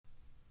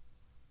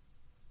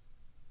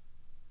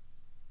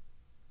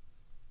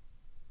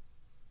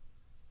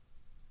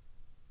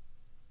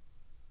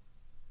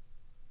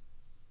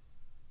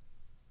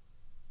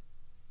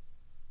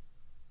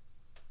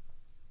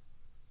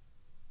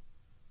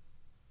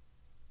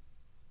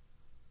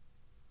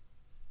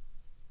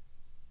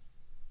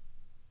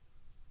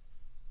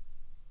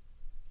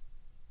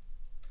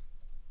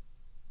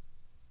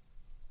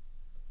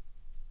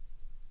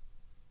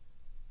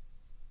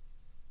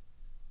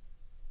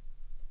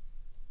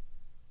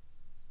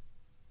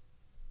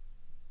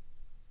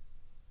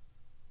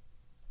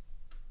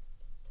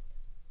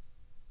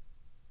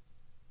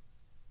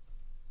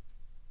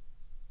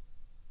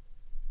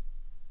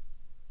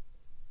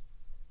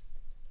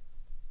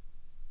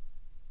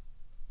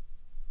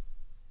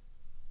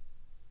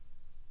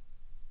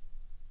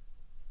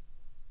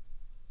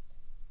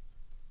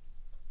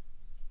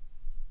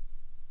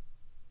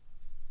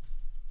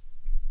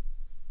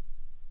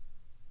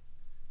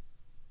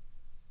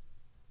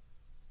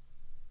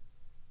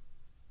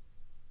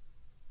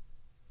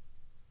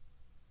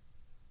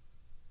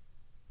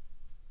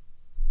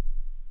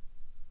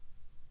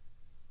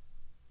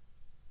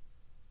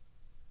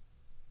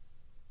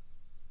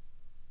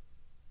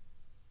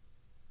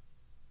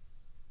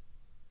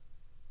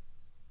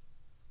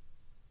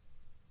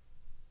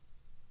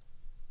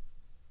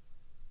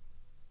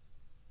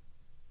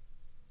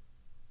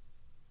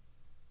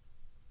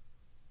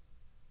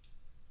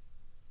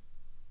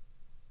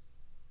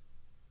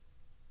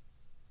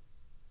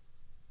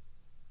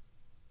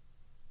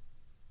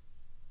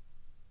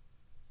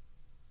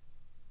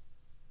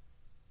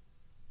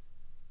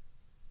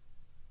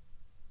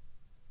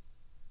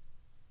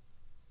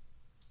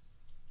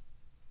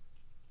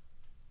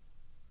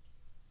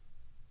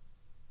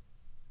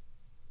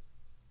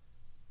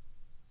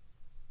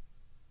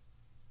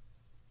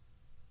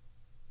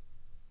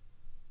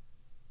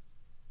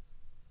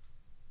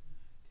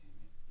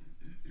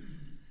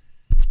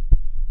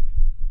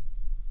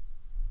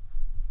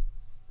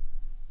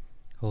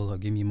Hold up,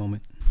 give me a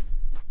moment.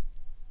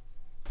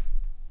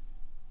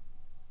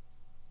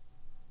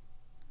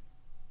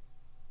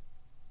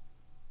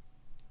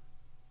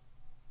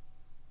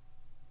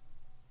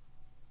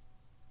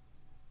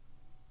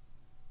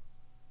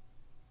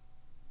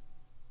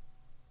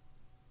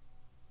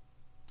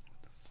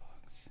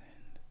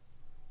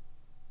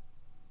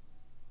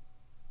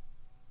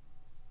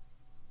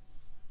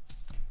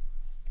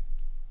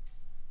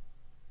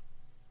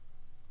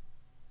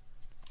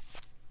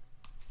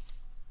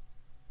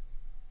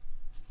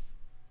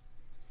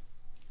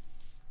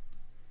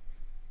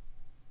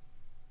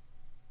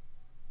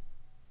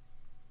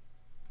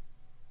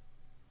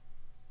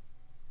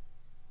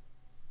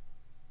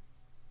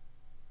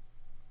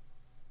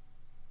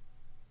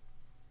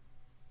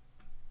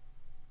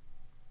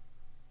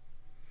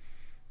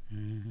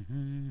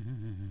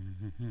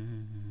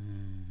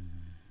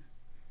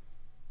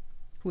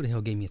 Who the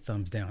hell gave me a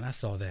thumbs down? I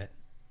saw that.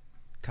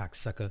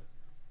 Cocksucker.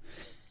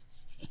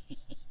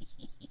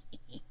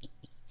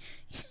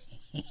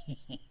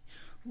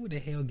 Who the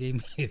hell gave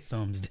me a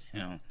thumbs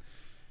down?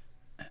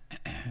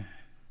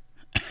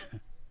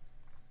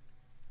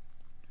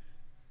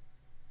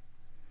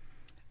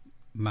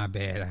 My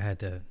bad. I had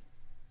to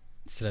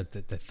set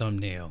up the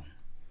thumbnail.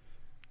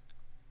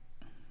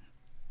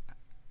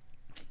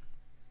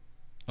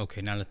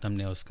 Okay, now the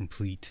thumbnail is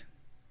complete.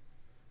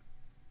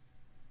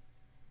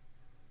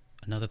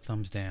 Another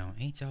thumbs down.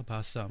 Ain't y'all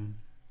about something?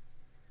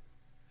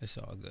 It's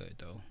all good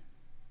though.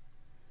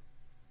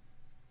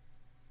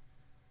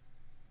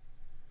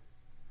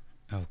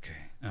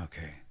 Okay.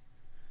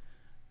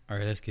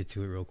 Alright, let's get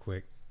to it real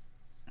quick.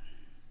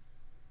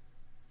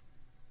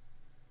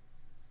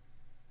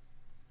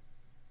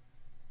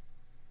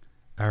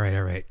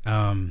 Alright.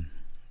 Let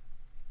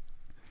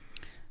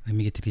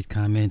me get to these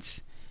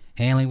comments.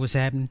 Hanley, what's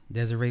happening?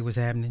 Desiree, what's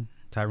happening?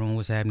 Tyrone,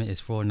 what's happening?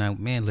 It's 4-9.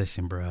 Man,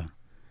 listen, bruh.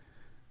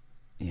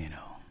 You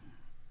know,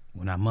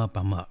 when I'm up,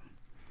 I'm up.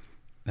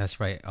 That's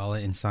right. All the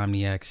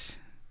Insomniacs.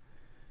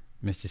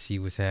 Mr. C,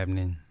 what's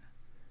happening?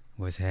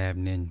 What's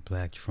happening?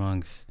 Black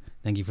Trunks.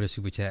 Thank you for the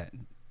super chat.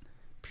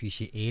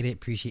 Appreciate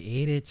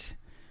it.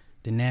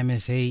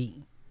 Dynamis 8.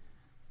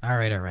 All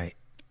right.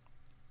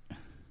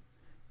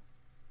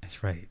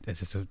 That's right.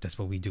 That's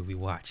what we do. We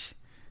watch.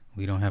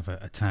 We don't have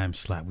a time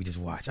slot. We just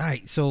watch. All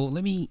right. So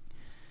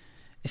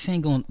this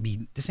ain't gonna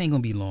be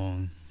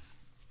long.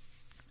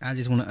 I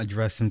just want to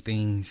address some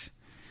things.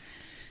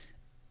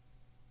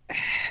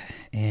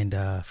 And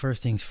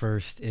first things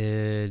first,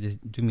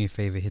 just do me a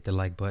favor, hit the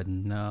like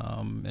button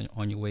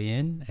on your way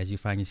in as you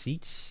find your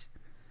seats.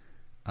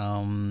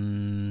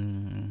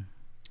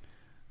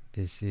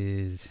 This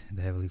is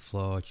the Heavily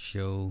Flawed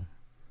Show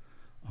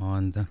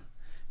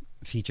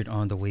featured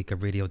on the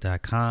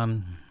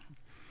wakeupradio.com.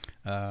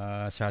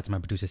 Shout out to my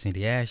producer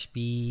Cindy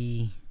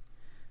Ashby.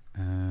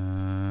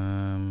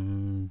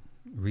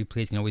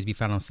 Replays can always be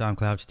found on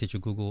SoundCloud, Stitcher,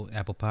 Google,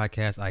 Apple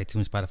Podcasts,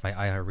 iTunes, Spotify,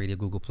 iHeartRadio,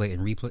 Google Play,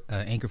 and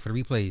Anchor for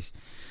the replays.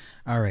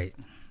 All right.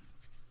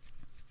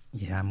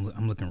 Yeah,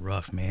 I'm looking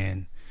rough,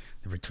 man.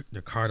 The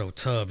Ricardo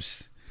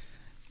Tubbs.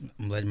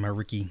 I'm letting my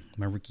Ricky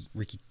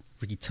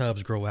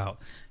Tubbs grow out.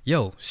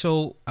 Yo,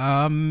 so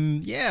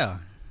yeah.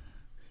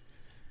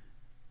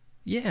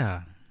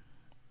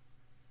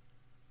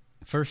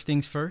 First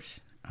things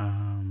first.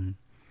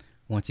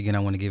 Once again, I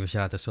want to give a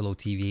shout out to Solo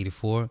TV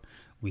 84.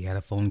 We had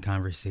a phone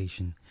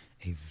conversation,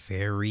 a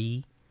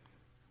very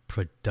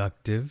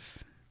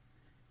productive,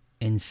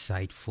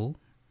 insightful,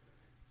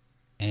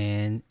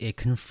 and it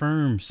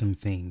confirmed some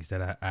things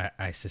that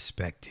I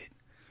suspected.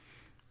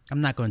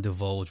 I'm not going to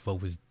divulge what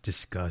was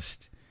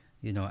discussed,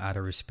 out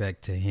of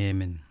respect to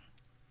him and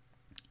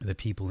the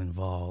people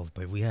involved,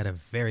 but we had a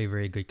very,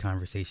 very good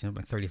conversation,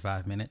 about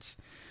 35 minutes.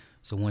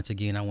 So once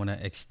again, I want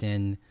to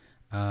extend,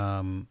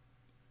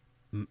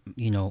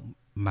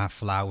 my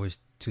flowers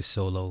to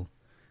Solo.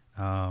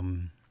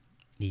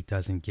 He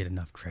doesn't get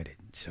enough credit.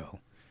 So,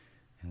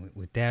 and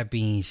with that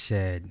being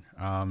said,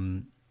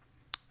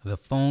 the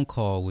phone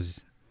call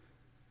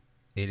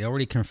it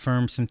already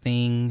confirmed some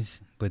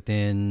things, but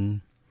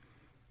then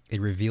it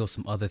revealed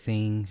some other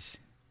things.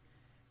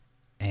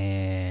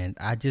 And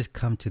I just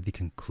come to the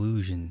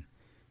conclusion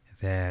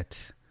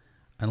that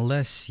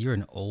unless you're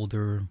an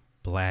older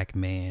black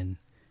man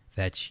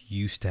that's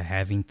used to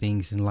having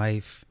things in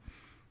life,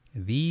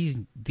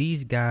 these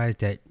guys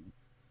that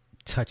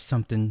touch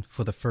something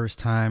for the first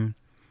time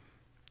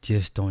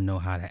just don't know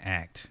how to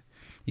act.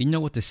 You know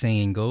what the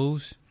saying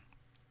goes?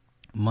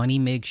 Money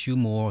makes you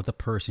more of the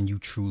person you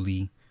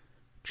truly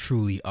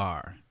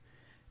are.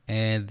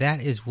 And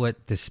that is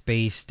what the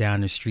space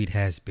down the street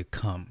has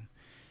become.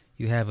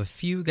 You have a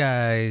few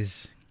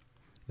guys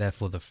that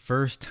for the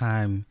first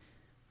time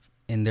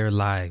in their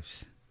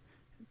lives,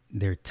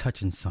 they're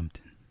touching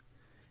something.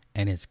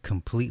 And it's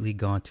completely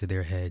gone to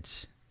their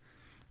heads.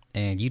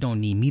 And you don't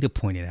need me to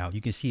point it out.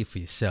 You can see it for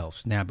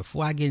yourselves. Now,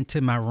 before I get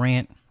into my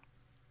rant,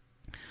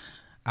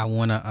 I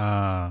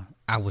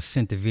was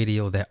sent the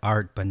video that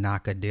Art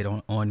Banaka did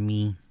on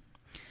me.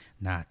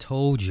 Now, I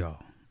told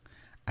y'all,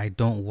 I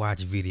don't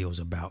watch videos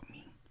about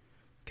me.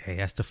 Okay,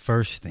 that's the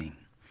first thing.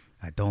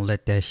 I don't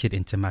let that shit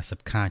into my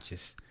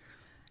subconscious.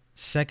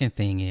 Second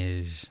thing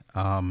is,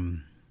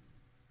 I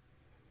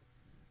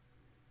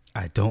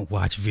don't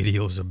watch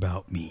videos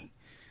about me.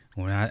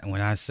 When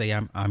I say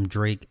I'm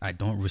Drake, I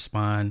don't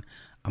respond.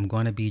 I'm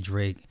gonna be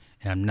Drake,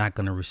 and I'm not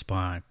gonna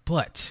respond.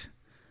 But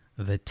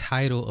the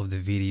title of the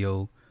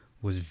video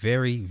was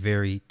very,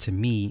 very, to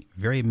me,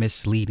 very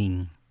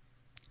misleading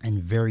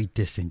and very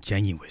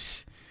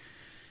disingenuous.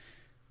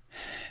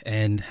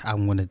 And I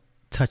want to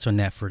touch on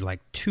that for like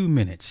 2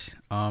 minutes.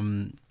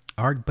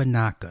 Art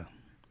Banaka.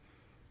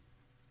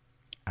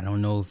 I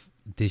don't know if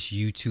this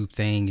YouTube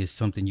thing is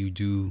something you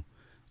do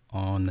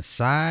on the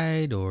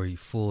side or you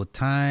full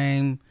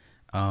time.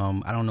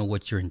 I don't know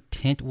what your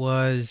intent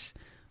was,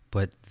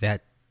 but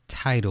that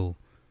title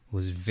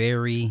was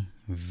very,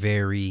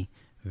 very,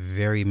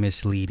 very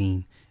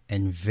misleading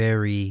and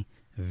very,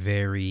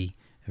 very,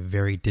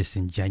 very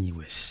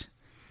disingenuous.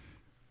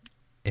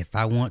 If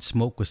I want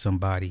smoke with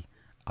somebody,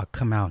 I'll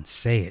come out and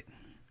say it.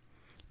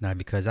 Now,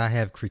 because I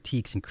have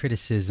critiques and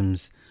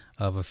criticisms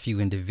of a few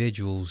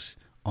individuals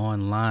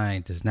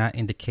online does not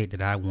indicate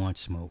that I want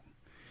smoke.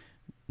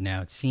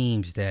 Now, it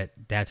seems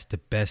that that's the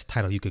best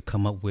title you could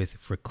come up with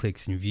for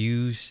clicks and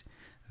views.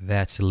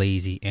 That's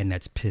lazy and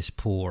that's piss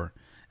poor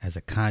as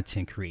a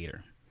content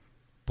creator.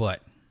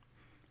 But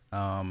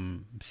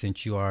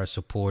since you are a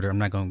supporter, I'm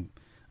not going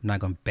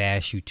to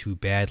bash you too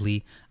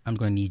badly. I'm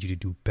going to need you to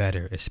do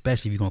better,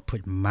 especially if you're going to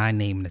put my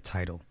name in the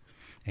title.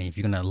 And if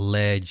you're going to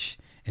allege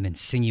and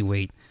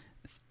insinuate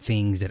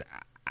things that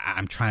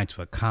I'm trying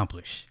to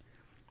accomplish.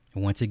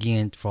 And once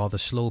again, for all the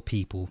slow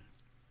people,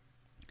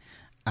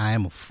 I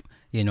am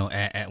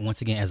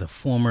once again, as a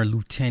former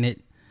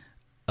lieutenant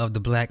of the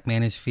Black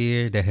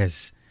Manosphere that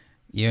has,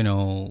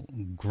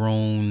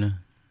 grown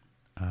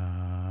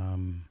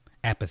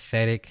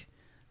apathetic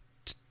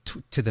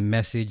to the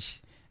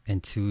message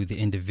and to the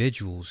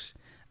individuals,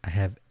 I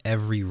have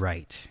every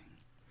right.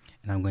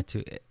 And I'm going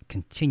to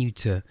continue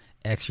to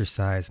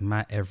exercise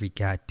my every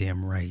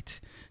goddamn right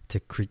to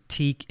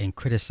critique and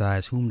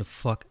criticize whom the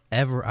fuck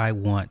ever I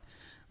want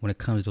when it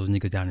comes to those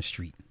niggas down the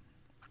street.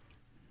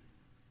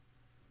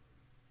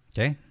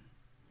 Okay?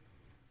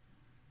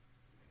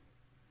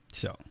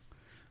 So,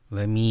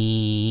 let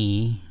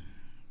me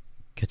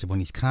catch up on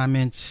these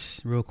comments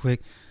real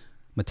quick.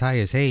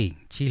 Matthias, hey,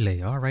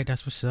 Chile. All right,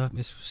 that's what's up.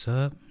 That's what's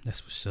up.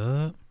 That's what's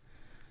up.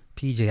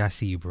 PJ, I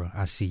see you, bro.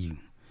 I see you.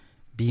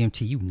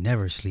 BMT, you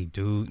never sleep,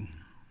 dude.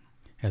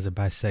 As a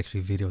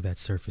bisexual video that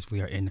surfaced, we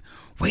are in.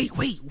 Wait.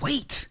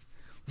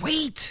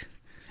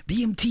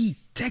 BMT,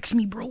 text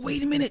me, bro.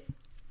 Wait a minute.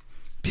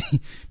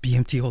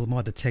 BMT, hold on. I'm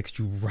about to text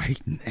you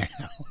right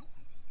now.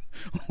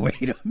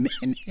 Wait a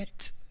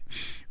minute.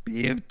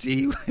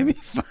 BMT, let me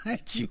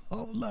find you.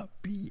 Hold up,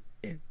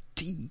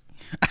 BMT.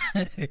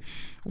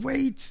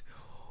 Wait.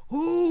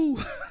 Who?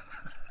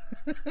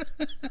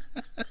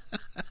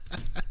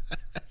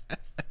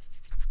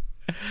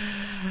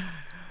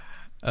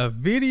 A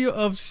video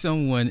of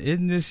someone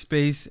in this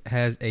space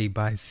has a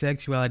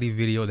bisexuality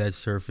video that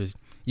surfaced.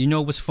 You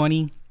know what's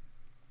funny?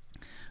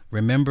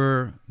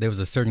 Remember, there was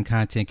a certain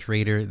content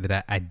creator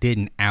that I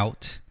didn't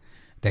out,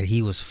 that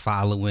he was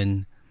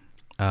following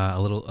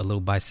a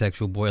little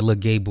bisexual boy, a little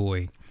gay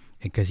boy,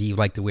 because he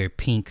liked to wear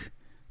pink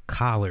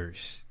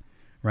collars,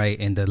 right?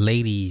 And the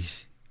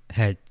ladies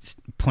had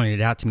pointed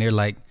it out to me. They're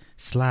like,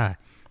 Sly,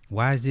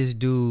 why is this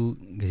dude?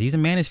 Because he was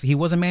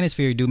a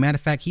manosphere dude. Matter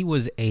of fact, he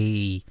was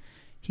a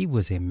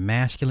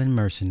masculine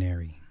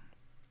mercenary,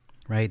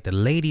 right? The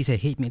ladies had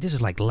hit me. This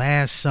was like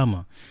last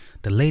summer.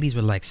 The ladies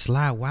were like,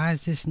 Sly, why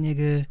is this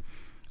nigga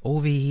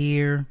over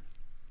here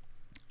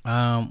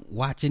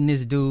watching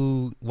this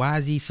dude? Why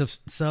is he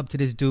sub to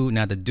this dude?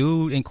 Now, the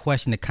dude in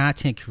question, the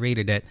content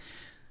creator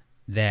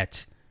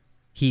that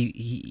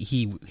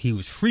he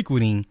was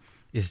frequenting,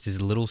 is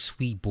this little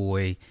sweet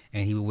boy,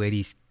 and he would wear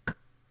these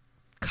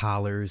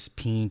collars,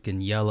 pink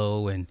and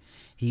yellow, and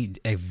he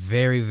a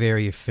very,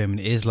 very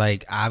effeminate. It's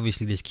like,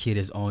 obviously this kid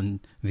is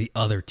on the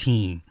other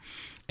team.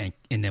 And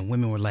then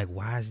women were like,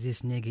 why is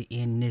this nigga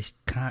in these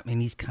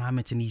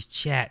comments, in these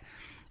chat?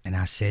 And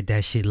I said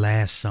that shit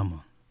last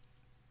summer.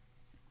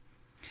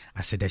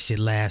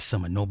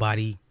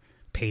 Nobody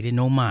paid it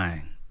no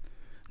mind.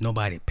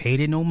 Nobody paid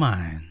it no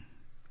mind.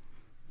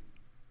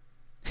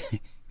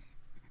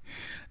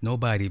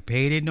 Nobody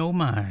paid it no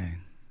mind.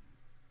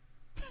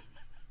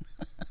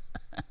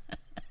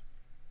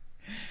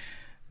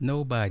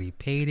 Nobody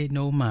paid it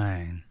no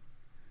mind.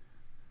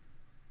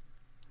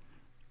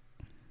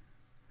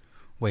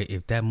 Wait,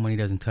 if that money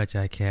doesn't touch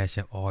our cash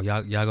at all,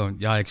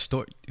 y'all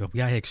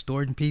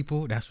extorting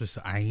people? That's what's,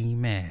 I ain't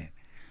mad.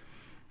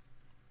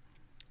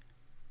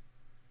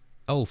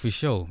 Oh, for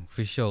sure.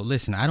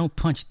 Listen, I don't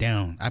punch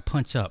down. I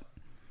punch up.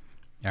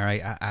 All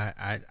right,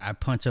 I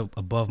punch up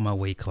above my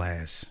weight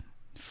class.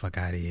 Fuck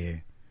out of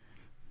here.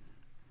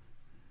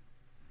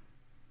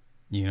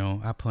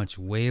 I punch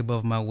way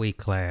above my weight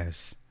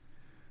class.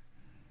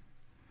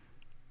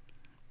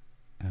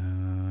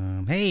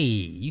 Hey,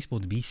 you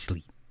supposed to be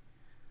asleep.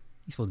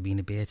 You supposed to be in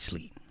the bed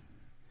sleep.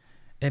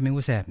 Edmund,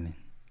 what's happening?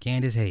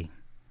 Candace, hey.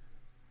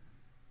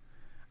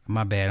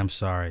 My bad. I'm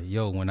sorry.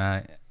 Yo, when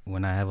I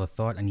have a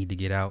thought I need to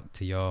get out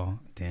to y'all,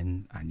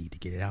 then I need to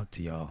get it out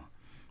to y'all.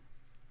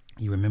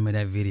 You remember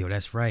that video?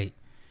 That's right.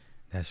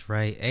 That's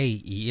right. Hey,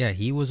 yeah,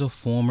 he was a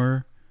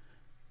former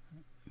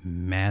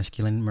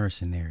masculine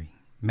mercenary.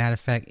 Matter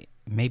of fact,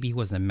 maybe he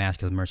wasn't a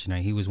masculine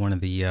mercenary. He was one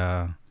of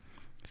the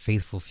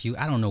faithful few.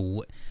 I don't know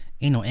what.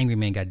 Ain't no Angry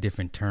Man got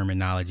different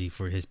terminology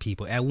for his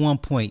people. At one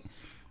point,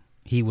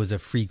 he was a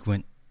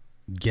frequent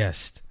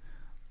guest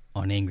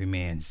on Angry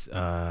Man's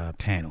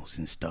panels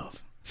and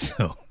stuff.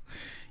 So,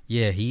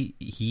 yeah,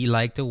 he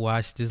liked to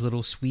watch this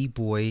little sweet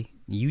boy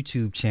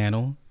YouTube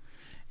channel,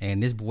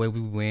 and this boy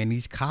was wearing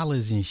these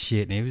collars and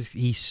shit. And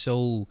he's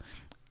so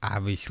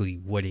obviously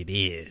what it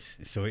is.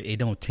 So it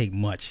don't take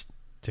much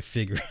to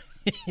figure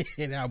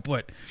it out.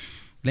 But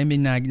let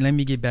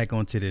me get back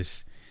onto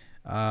this.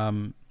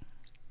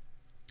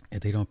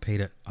 If they don't pay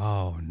the,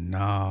 oh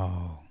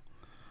no,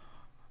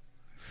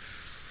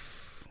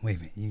 wait a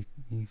minute, you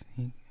gonna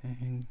pay.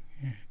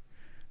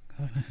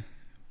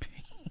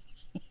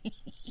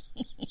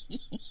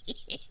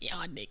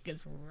 Y'all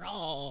niggas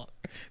wrong.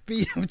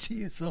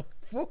 BMT is a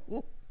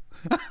fool.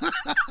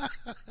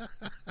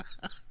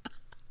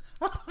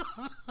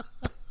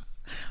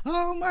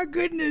 Oh my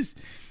goodness,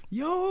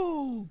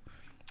 yo,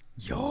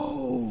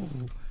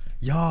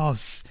 y'all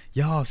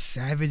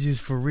savages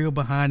for real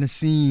behind the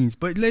scenes.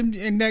 But let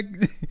me, and that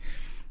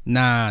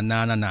nah,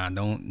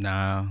 don't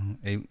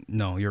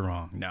no, you're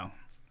wrong. No.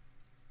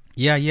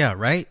 Yeah,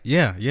 right?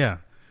 Yeah.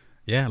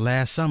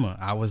 Last summer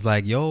I was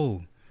like,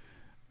 yo,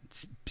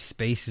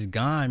 space is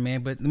gone,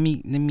 man. But let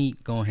me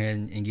go ahead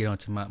and get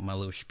onto my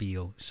little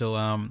spiel. So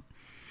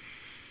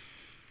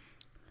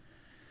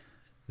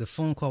the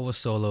phone call with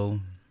Solo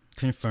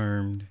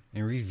confirmed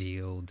and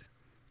revealed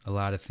a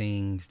lot of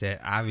things that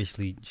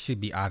obviously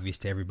should be obvious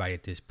to everybody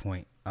at this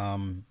point. Is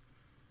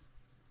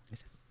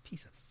that a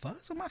piece of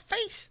fuzz on my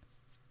face?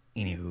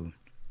 Anywho.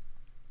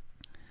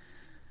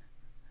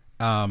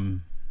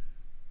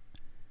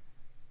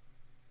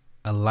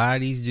 A lot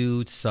of these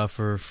dudes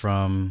suffer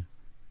from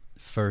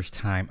first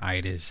time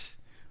itis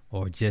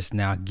or just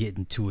now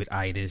getting to it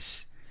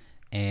itis,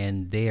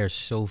 and they are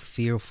so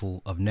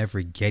fearful of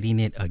never getting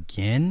it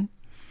again.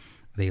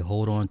 They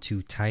hold on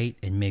too tight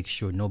and make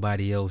sure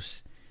nobody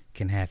else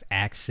can have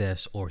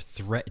access or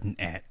threaten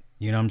at.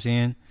 You know what I'm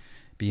saying?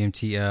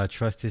 BMT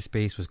Trusted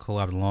Space was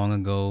co-opted long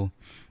ago,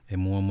 and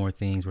more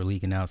things were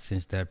leaking out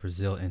since that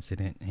Brazil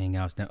incident.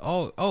 Hangouts now.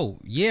 Oh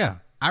yeah,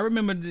 I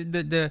remember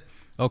the.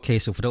 Okay,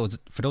 so for those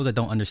that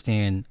don't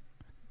understand,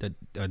 that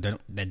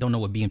don't know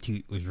what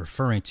BMT was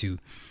referring to,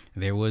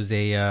 there was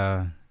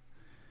a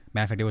matter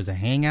of fact, there was a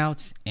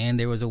Hangouts and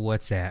there was a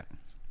WhatsApp,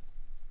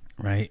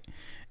 right?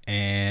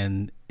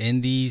 And in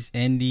these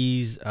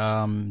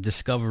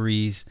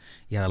discoveries,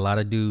 you had a lot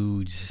of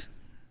dudes,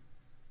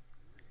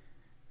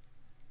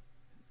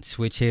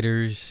 switch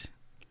hitters.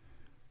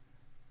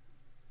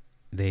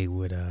 They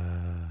would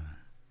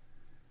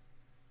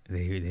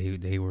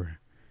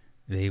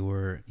they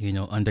were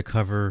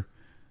undercover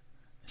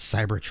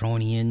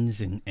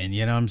Cybertronians and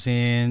you know what I'm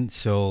saying.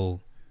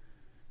 So,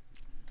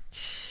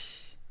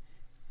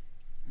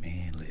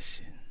 man,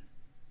 listen,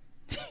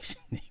 these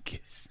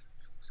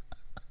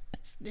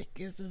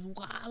niggas is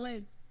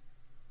wildin'.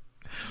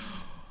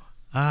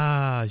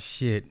 Ah,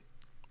 shit.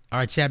 All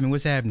right, Chapman,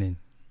 what's happening?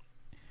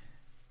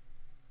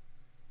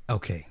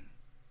 Okay,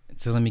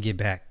 so let me get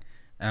back.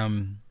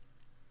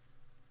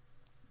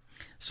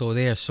 So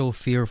they are so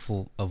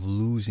fearful of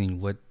losing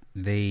what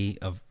they've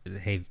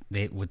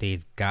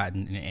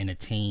gotten and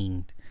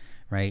attained,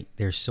 right?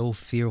 They're so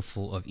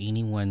fearful of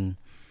anyone,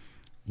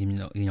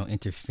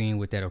 interfering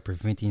with that or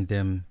preventing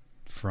them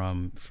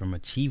from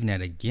achieving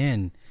that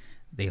again.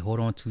 They hold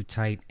on too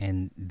tight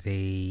and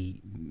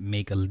they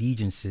make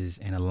allegiances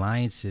and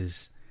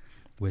alliances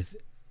with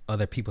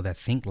other people that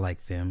think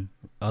like them,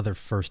 other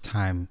first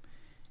time,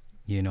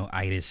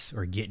 itis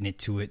or getting it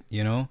to it,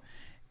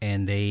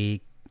 and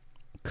they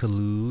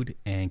collude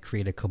and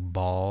create a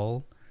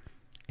cabal.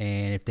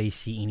 And if they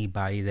see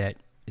anybody that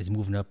is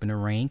moving up in the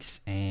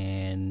ranks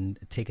and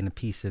taking a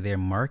piece of their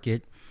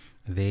market,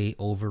 they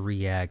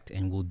overreact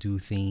and will do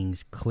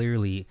things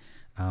clearly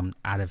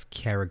out of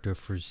character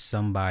for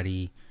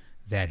somebody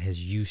that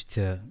has used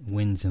to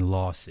wins and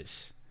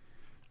losses,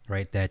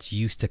 right? That's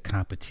used to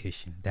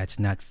competition. That's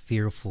not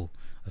fearful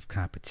of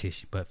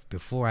competition. But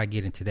before I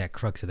get into that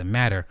crux of the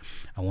matter,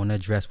 I want to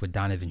address with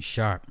Donovan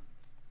Sharp.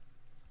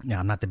 Now,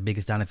 I'm not the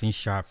biggest Donovan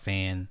Sharp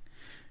fan.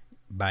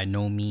 By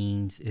no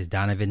means is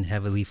Donovan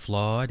heavily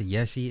flawed.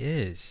 Yes, he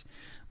is.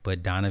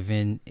 But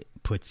Donovan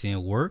puts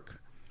in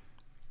work.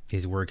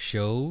 His work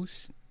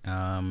shows.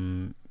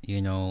 Whatever,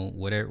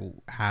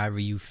 however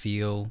you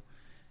feel,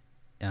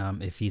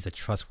 if he's a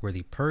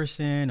trustworthy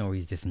person or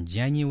he's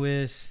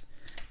disingenuous,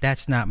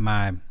 that's not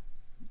my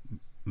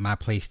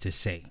place to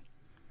say.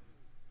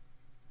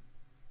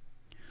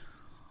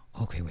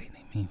 Okay, wait.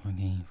 Let me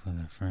game for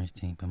the first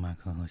team, but my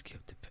co-host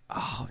kept the.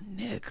 Oh,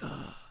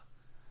 nigga.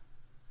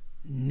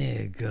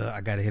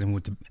 I gotta hit him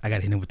with the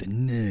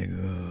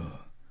nigga.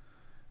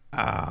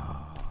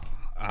 Oh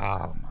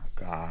my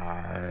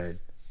God.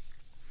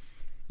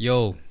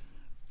 Yo,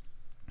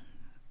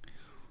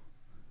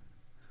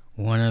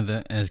 one of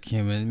the as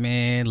Kim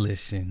man,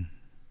 listen.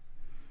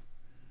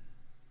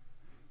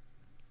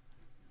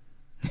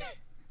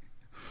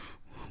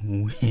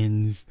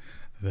 When's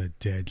the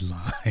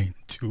deadline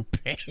to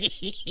pay?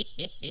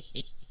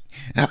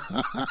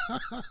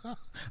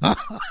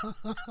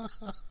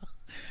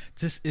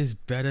 This is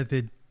better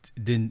than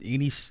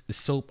any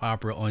soap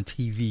opera on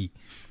TV.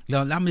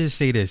 Now, let me just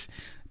say this: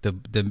 the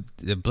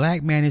Black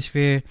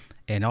Manosphere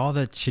and all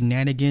the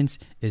shenanigans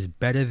is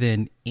better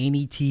than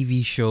any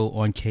TV show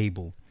on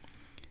cable.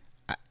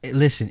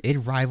 Listen, it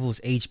rivals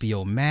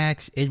HBO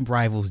Max, it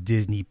rivals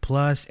Disney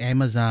Plus,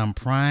 Amazon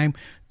Prime.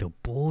 The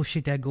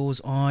bullshit that goes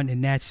on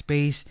in that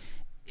space,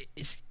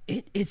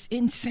 it's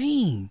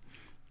insane.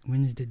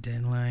 When is the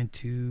deadline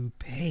to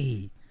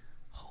pay?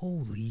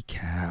 Holy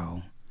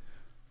cow.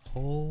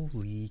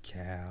 Holy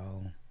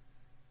cow.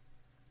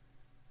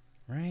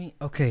 Right?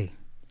 Okay.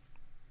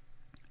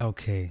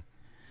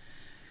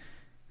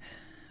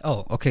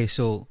 Oh, okay.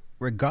 So,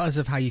 regardless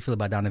of how you feel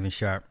about Donovan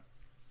Sharp,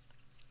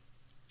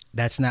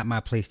 that's not my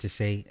place to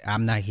say.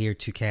 I'm not here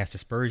to cast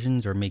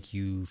aspersions or make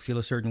you feel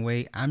a certain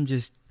way. I'm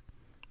just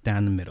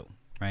down the middle,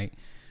 right?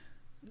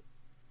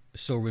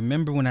 So,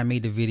 remember when I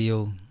made the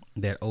video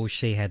that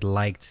O'Shea had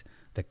liked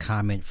the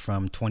comment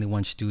from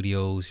 21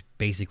 Studios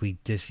basically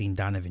dissing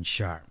Donovan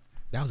Sharp?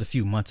 That was a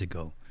few months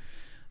ago.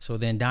 So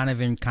then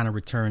Donovan kind of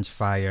returns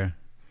fire.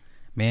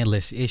 Man,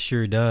 listen, it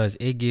sure does.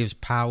 It gives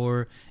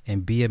Power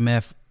and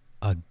BMF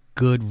a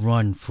good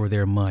run for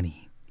their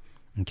money.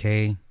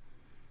 Okay?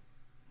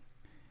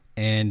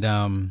 And, wait a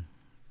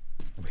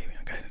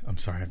minute, I'm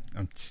sorry.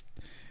 I'm just,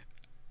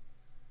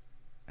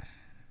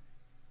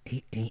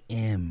 8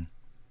 a.m.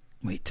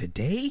 Wait,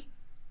 today?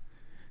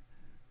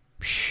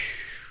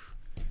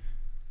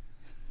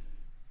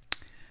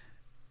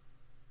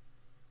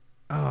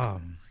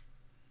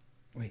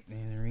 Wait,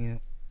 man,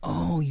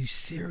 oh, you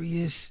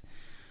serious?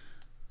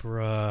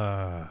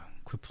 Bruh,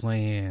 quit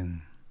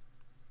playing.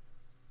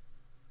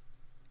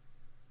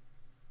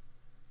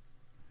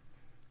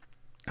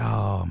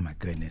 Oh my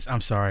goodness.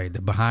 I'm sorry.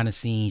 The behind the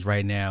scenes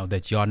right now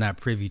that y'all not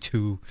privy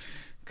to,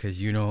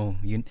 cause you know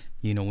when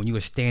you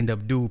a stand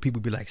up dude,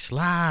 people be like,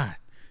 Sly,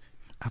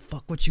 I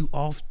fuck with you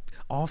off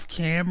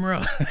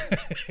camera.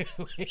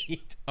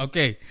 Wait.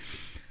 Okay.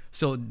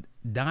 So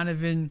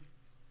Donovan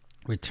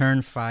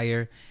returned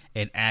fire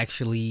and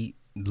actually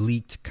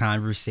leaked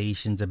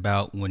conversations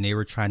about when they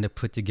were trying to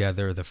put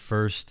together the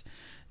first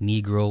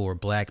Negro or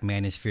Black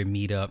Manosphere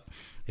meetup.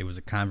 It was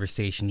a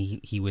conversation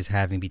he was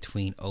having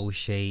between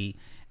O'Shea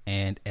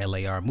and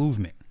LAR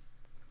Movement.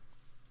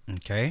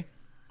 Okay.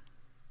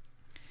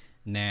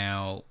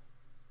 Now,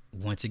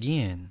 once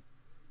again,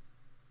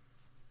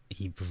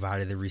 he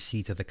provided the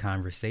receipts of the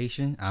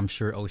conversation. I'm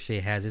sure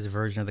O'Shea has his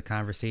version of the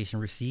conversation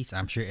receipts.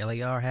 I'm sure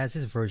LAR has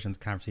his version of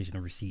the conversation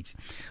of receipts.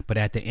 But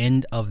at the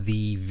end of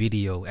the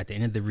video, at the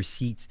end of the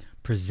receipts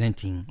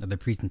of the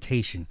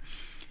presentation,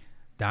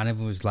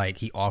 Donovan was like,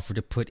 he offered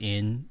to put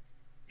in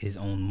his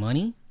own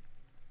money,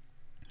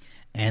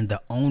 and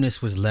the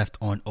onus was left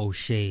on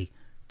O'Shea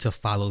to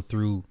follow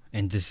through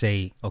and to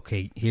say,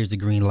 okay, here's the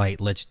green light,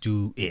 let's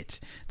do it.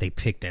 They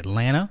picked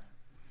Atlanta.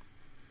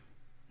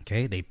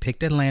 Okay, they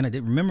picked Atlanta.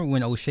 Remember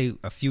when O'Shea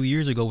a few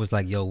years ago was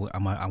like, yo, I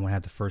want to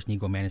have the first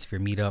Negro Manosphere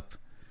meetup,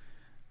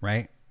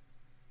 right?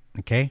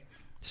 Okay,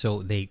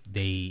 so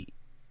they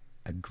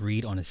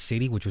agreed on a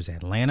city, which was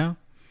Atlanta.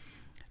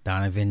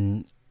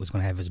 Donovan was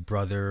going to have his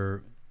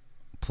brother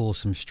pull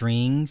some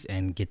strings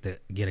and get the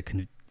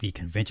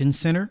convention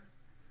center.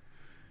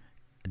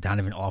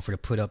 Donovan offered to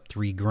put up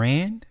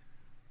 $3,000.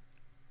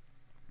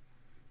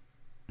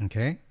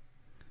 Okay.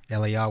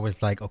 LAR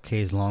was like,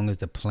 okay, as long as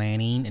the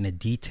planning and the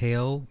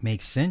detail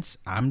makes sense,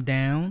 I'm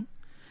down.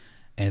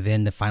 And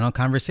then the final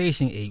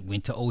conversation, it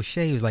went to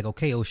O'Shea. He was like,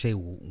 okay, O'Shea,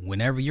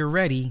 whenever you're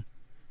ready.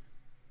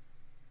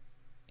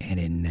 And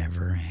it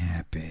never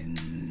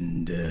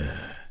happened.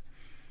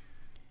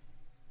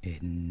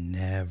 It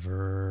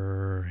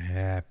never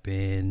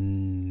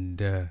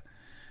happened.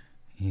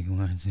 He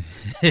wants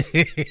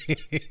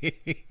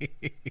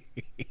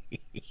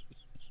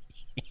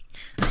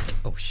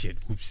oh shit,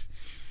 whoops.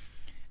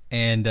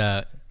 And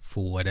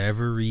for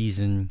whatever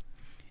reason,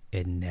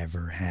 it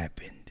never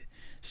happened.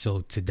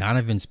 So to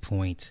Donovan's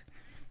point,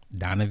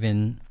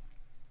 Donovan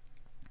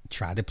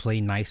tried to play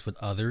nice with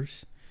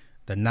others.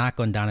 The knock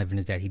on Donovan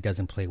is that he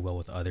doesn't play well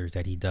with others,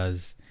 that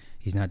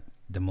he's not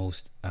the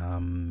most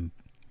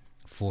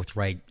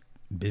forthright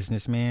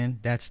businessman.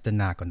 That's the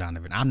knock on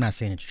Donovan. I'm not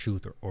saying it's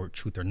truth or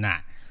truth or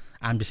not.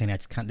 I'm just saying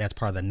that's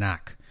part of the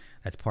knock.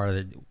 That's part of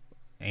the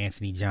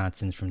Anthony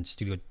Johnson's from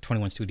Studio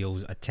 21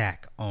 Studios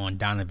attack on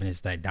Donovan,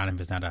 is that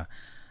Donovan's not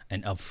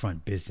an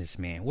upfront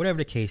businessman, whatever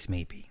the case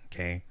may be.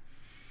 Okay.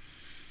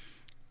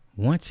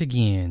 Once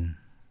again,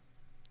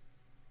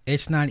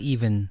 it's not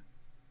even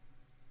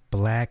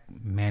Black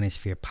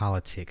Manosphere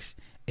politics.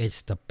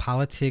 It's the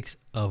politics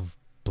of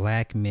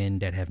Black men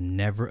that have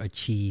never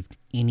achieved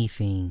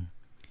anything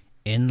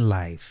in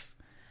life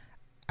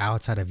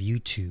outside of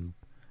YouTube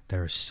that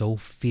are so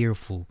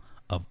fearful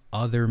of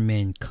other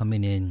men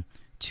coming in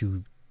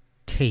to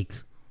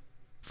take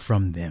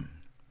from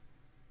them.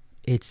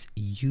 It's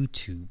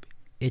YouTube.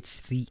 It's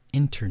the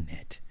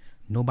internet.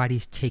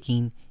 Nobody's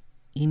taking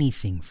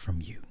anything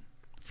from you,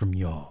 from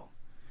y'all.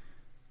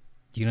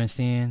 Do you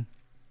understand?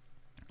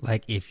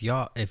 Like if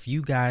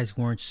you guys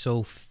weren't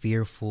so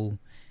fearful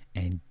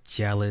and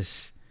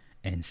jealous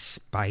and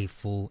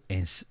spiteful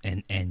and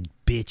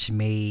bitch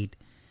made,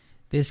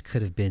 this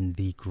could have been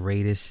the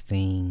greatest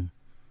thing,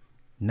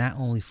 not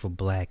only for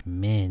black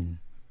men,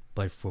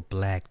 but for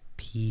black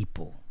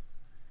people.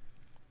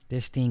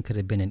 This thing could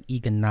have been an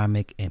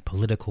economic and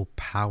political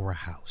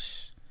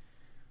powerhouse,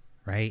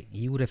 right?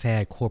 You would have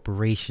had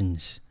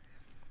corporations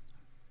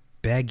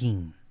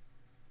begging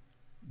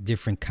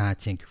different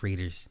content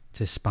creators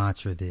to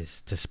sponsor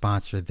this, to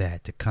sponsor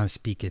that, to come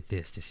speak at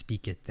this, to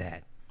speak at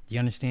that. Do you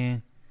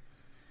understand?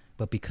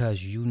 But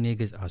because you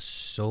niggas are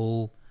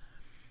so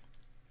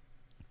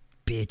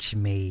bitch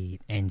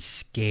made and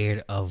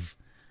scared of,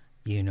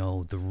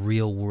 the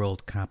real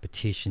world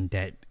competition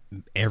that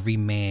every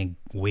man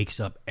wakes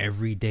up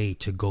every day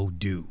to go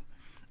do.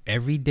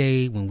 Every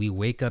day when we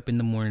wake up in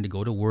the morning to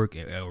go to work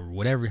or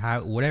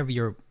whatever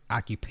your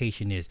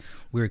occupation is,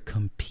 we're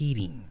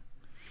competing.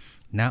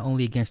 Not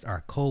only against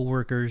our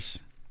co-workers,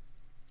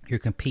 you're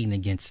competing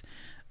against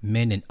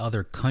men in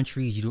other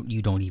countries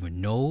you don't even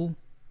know.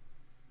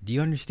 Do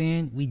you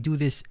understand? We do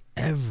this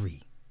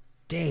every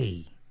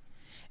day.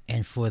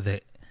 And for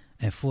these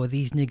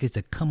niggas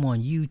to come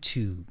on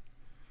YouTube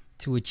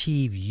to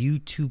achieve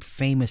YouTube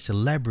famous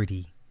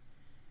celebrity,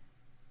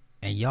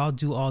 and y'all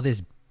do all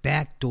this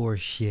backdoor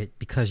shit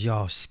because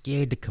y'all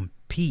scared to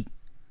compete.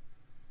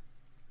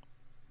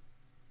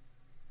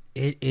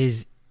 It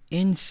is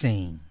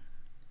insane.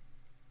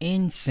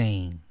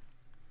 Insane.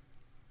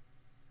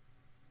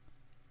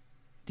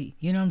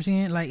 You know what I'm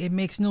saying? Like, it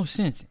makes no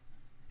sense.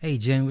 Hey,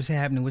 Jen, what's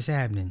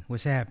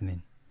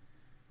happening?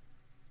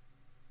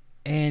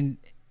 And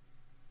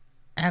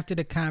after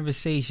the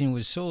conversation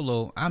with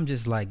Solo, I'm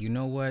just like, you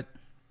know what?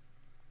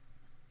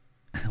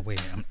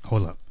 Wait,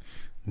 hold up.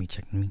 Let me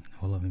check.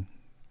 Hold up.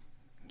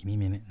 Give me a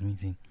minute. Let me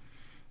see.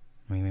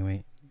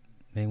 Wait.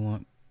 They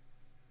want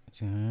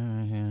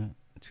to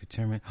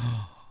determine.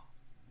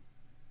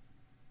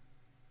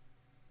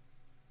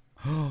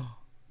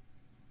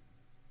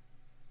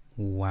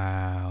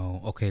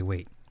 Wow. Okay,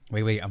 wait.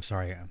 I'm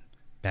sorry.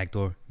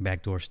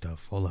 Backdoor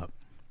stuff. Hold up.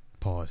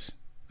 Pause.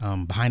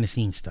 Behind the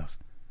scenes stuff.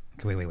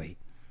 Okay, wait.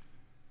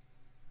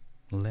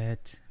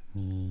 Let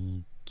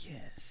me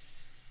guess.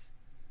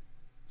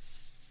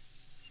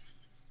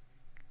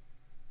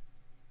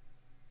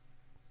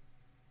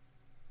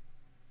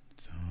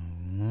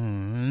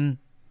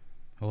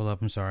 Hold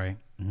up. I'm sorry.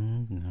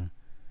 No.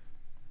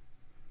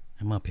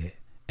 I'm up here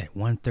at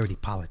 1:30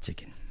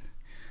 politicking.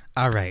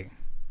 All right.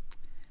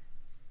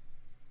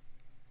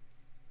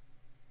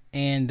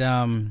 And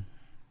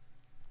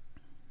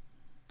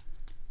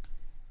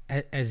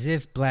as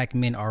if black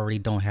men already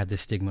don't have the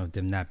stigma of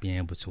them not being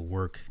able to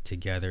work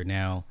together.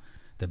 Now,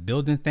 the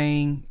building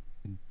thing,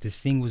 this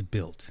thing was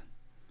built.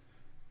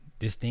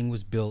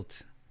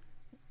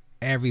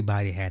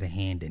 Everybody had a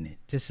hand in it.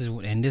 This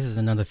is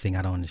another thing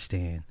I don't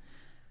understand.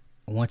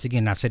 Once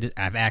again,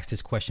 I've asked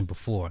this question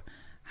before.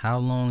 How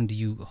long do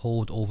you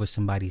hold over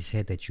somebody's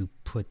head that you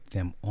put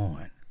them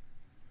on?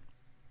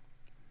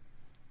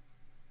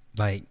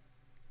 Like,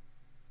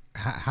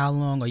 how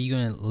long are you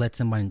going to let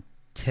somebody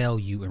tell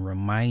you and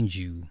remind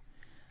you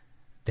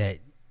that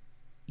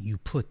you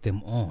put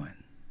them on?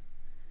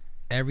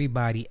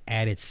 Everybody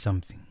added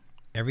something.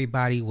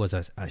 Everybody was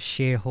a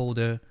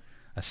shareholder,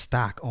 a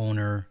stock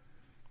owner.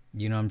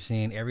 You know what I'm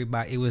saying?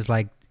 Everybody, it was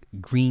like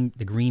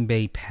the Green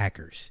Bay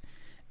Packers.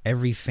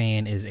 Every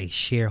fan is a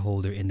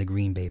shareholder in the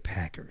Green Bay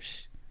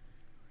Packers.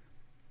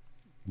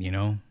 You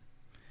know?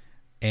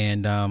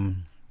 And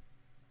I'm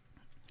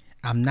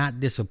not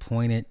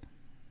disappointed.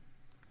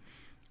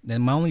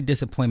 Then my only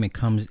disappointment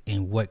comes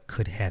in what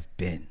could have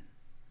been.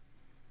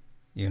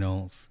 You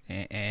know,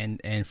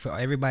 and for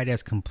everybody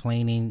that's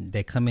complaining,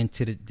 they come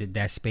into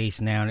that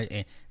space now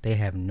and they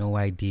have no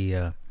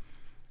idea.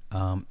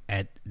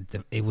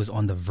 It was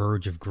on the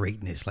verge of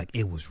greatness. Like,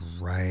 it was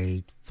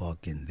right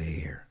fucking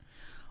there.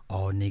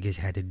 All niggas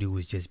had to do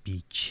was just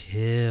be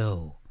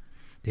chill.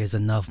 There's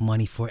enough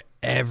money for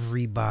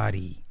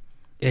everybody.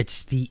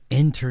 It's the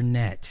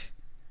internet.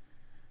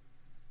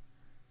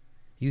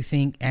 You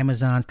think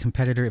Amazon's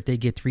competitor, if they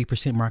get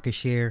 3% market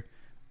share,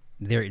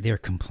 they're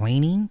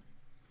complaining?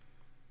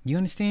 You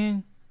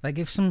understand? Like,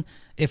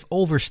 if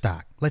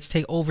Overstock, let's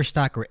take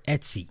Overstock or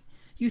Etsy.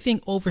 You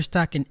think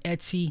Overstock and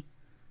Etsy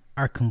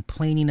are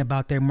complaining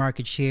about their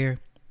market share?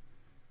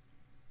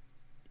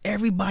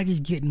 Everybody's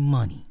getting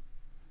money.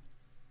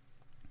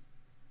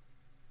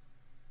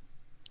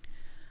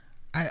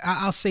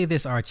 I'll say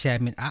this, R.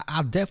 Chapman.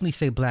 I'll definitely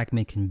say black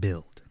men can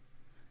build.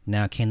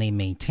 Now, can they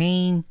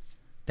maintain?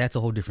 That's a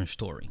whole different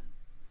story.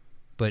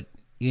 But,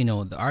 you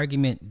know, the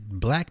argument,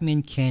 black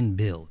men can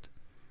build.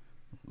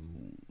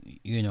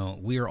 You know,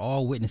 we are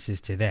all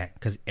witnesses to that.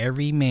 Because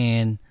every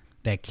man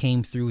that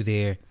came through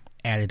there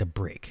added a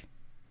brick.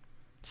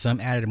 Some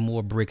added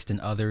more bricks than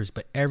others,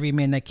 but every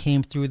man that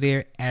came through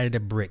there added a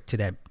brick to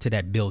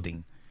that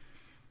building.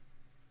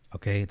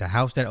 Okay, the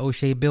house that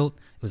O'Shea built,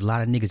 it was a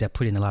lot of niggas that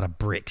put in a lot of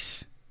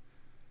bricks.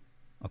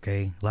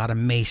 Okay, a lot of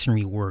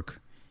masonry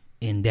work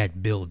in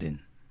that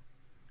building.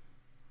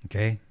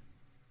 Okay.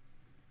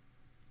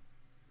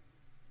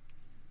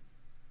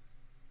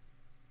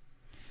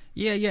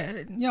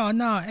 Yeah.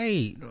 No.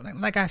 Hey,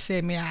 like I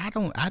said, man,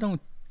 I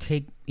don't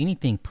take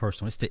anything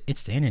personal.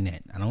 It's the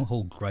internet. I don't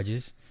hold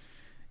grudges.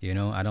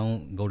 I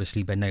don't go to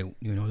sleep at night.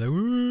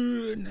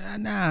 Like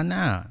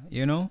nah.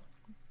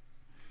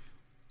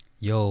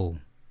 Yo,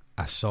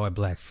 I saw it,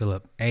 Black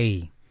Phillip.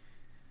 Hey,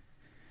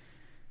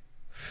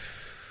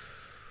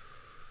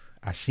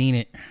 I seen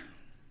it.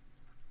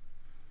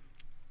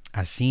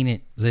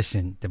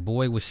 Listen, the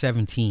boy was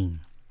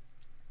 17.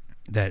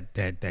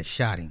 That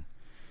shot him.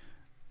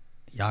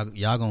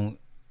 Y'all gonna,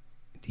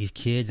 these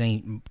kids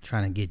ain't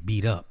trying to get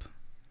beat up.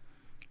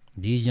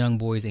 These young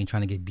boys ain't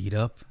trying to get beat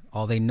up.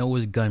 All they know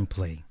is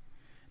gunplay.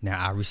 Now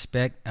I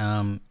respect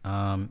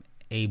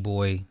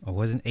A-Boy, or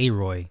wasn't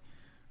A-Roy,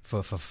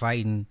 for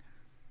fighting,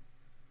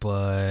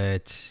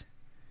 but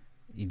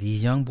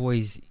these young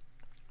boys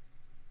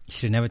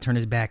should have never turned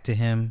his back to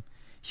him.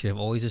 Should have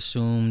always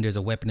assumed there's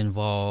a weapon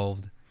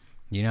involved.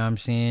 You know what I'm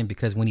saying?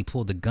 Because when he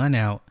pulled the gun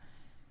out,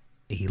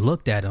 he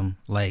looked at him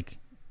like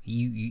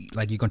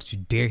like you're going to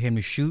dare him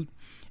to shoot,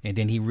 and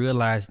then he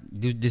realized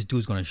this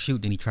dude's going to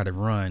shoot. Then he tried to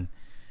run,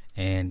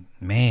 and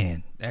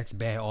man, that's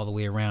bad all the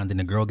way around. Then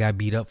the girl got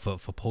beat up for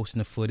posting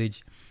the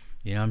footage.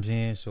 You know what I'm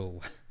saying? So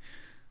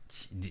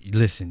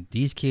listen,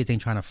 these kids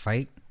ain't trying to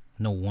fight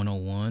no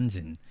 101s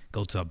and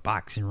go to a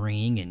boxing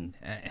ring and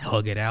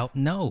hug it out.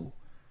 No,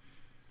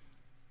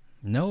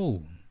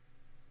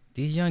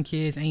 these young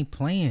kids ain't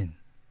playing.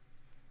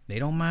 They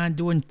don't mind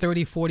doing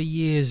 30, 40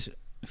 years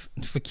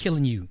for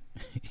killing you.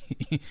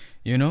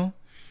 You know?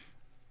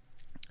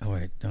 All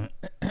right.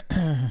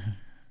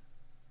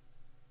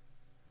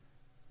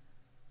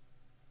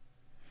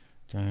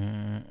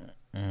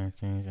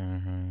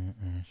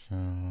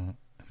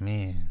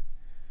 Man,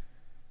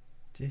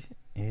 this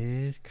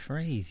is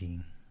crazy.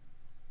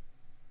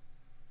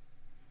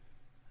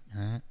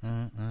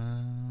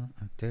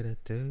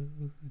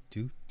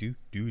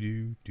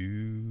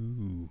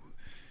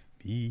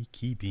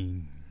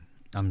 Beekeeping.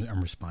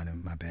 I'm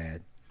responding. My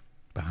bad.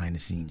 Behind the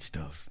scenes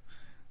stuff.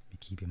 Be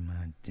keeping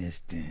my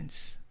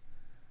distance.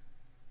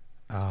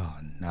 Oh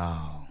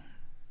no.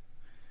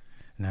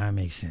 Now it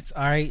makes sense.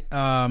 All right.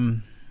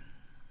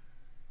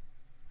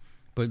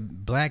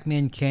 But black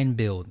men can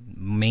build.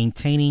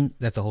 Maintaining,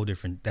 that's a whole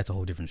different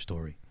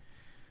story.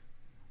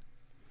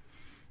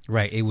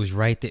 Right. It was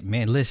right there.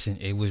 Man, listen,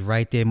 it was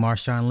right there,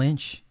 Marshawn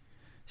Lynch,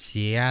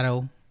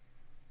 Seattle.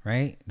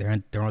 Right? They're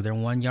on their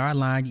 1 yard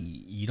line.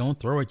 You don't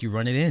throw it, you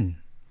run it in.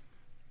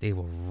 They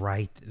were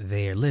right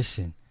there.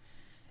 Listen,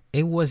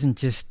 it wasn't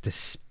just the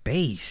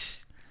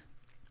space.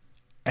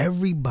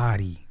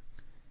 Everybody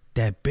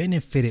that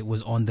benefited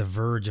was on the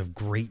verge of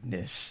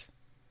greatness.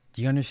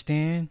 Do you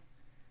understand?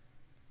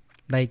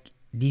 Like,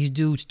 these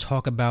dudes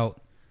talk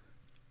about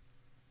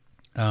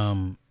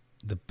the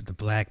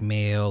black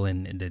male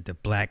and the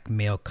black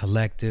male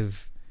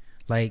collective.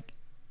 Like,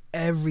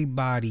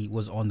 everybody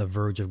was on the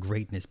verge of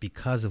greatness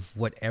because of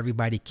what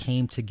everybody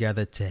came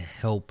together to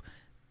help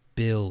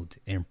build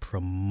and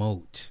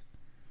promote.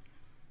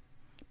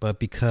 But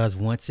because,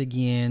 once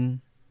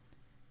again,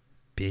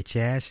 bitch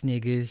ass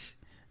niggas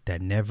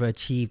that never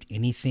achieved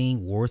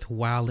anything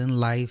worthwhile in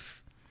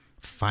life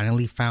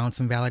finally found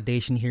some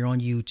validation here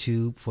on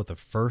YouTube for the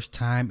first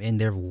time in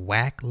their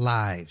whack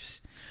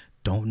lives,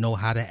 don't know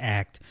how to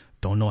act,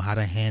 don't know how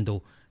to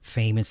handle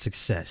fame and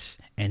success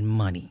and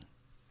money.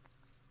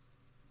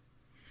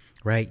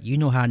 Right? You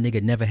know how a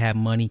nigga never had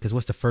money, because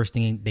what's the first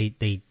thing they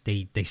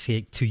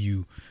say to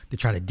you to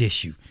try to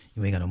dish you?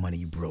 You ain't got no money,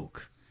 you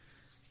broke.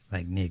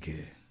 Like,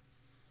 nigga,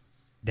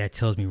 that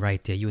tells me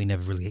right there you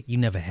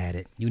never had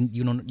it.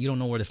 You don't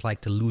know what it's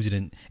like to lose it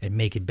and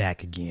make it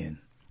back again.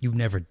 You've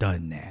never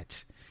done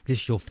that.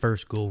 This is your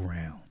first go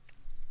round.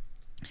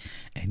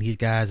 And these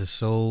guys are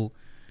so,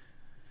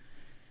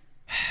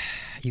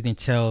 you can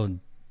tell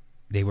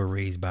they were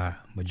raised by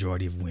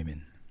majority of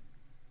women.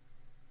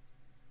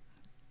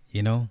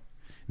 You know?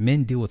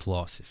 Men deal with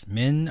losses.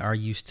 Men are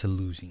used to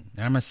losing.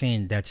 Now, I'm not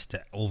saying that's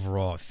the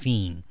overall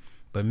theme,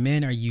 but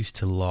men are used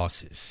to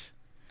losses,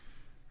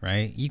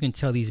 right? You can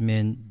tell these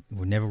men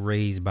were never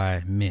raised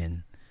by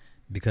men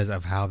because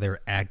of how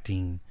they're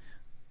acting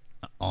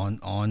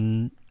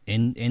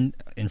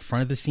in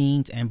front of the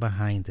scenes and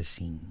behind the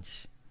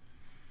scenes.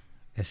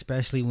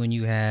 Especially when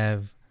you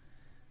have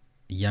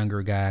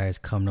younger guys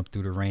coming up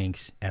through the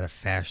ranks at a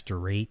faster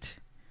rate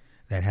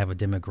that have a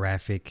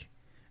demographic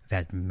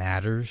that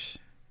matters.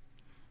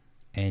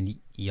 And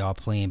y'all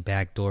playing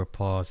backdoor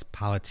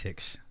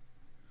politics.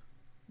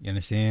 You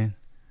understand?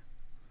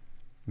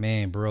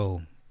 Man,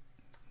 bro.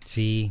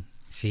 See,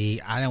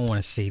 I don't want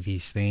to say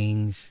these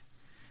things.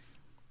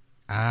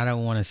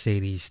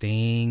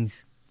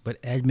 But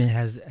Edmund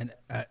has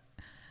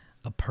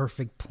a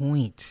perfect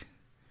point.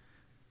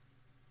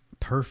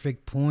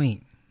 Perfect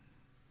point.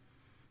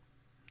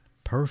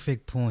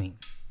 Perfect point.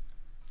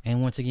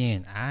 And once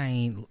again,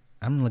 I'm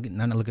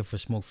not looking for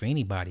smoke for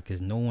anybody,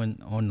 because no one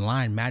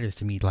online matters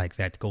to me like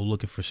that to go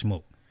looking for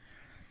smoke.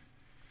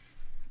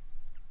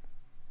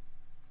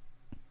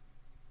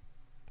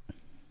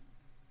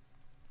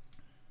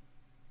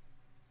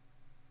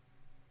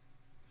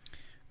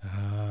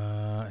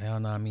 Hell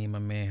no, me and my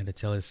man had to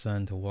tell his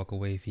son to walk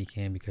away if he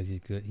can, because he's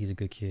good. He's a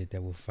good kid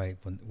that will fight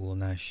but will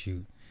not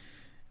shoot.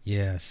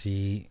 Yeah,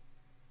 see,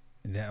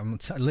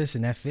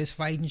 listen, that fist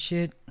fighting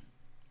shit,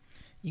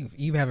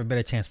 you have a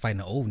better chance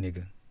fighting an old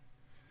nigga.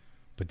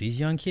 But these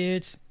young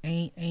kids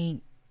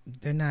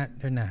they're not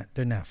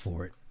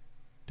for it.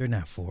 They're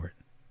not for it.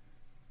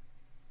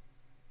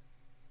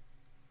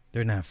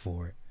 They're not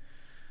for it.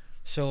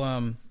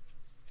 So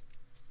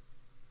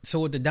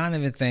with the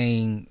Donovan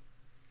thing,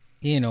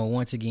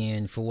 once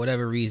again, for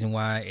whatever reason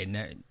why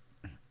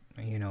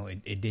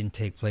it didn't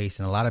take place,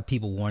 and a lot of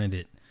people wanted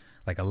it.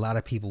 Like, a lot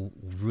of people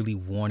really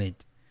wanted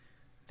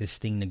this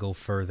thing to go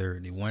further.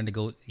 They wanted to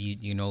go,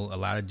 a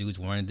lot of dudes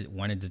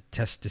wanted to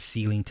test the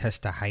ceiling,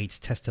 test the heights,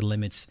 test the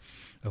limits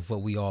of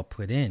what we all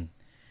put in.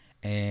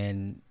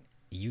 And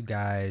you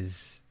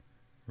guys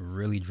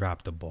really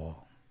dropped the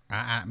ball.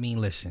 I mean,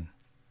 listen,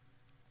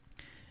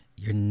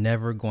 you're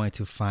never going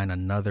to find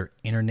another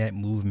internet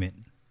movement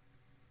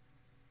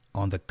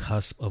on the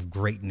cusp of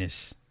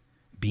greatness,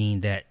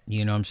 being that,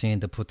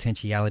 the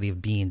potentiality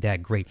of being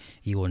that great.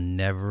 You will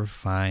never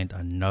find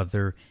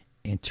another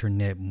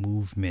internet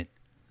movement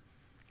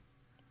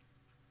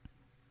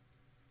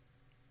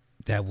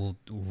that will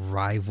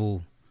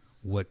rival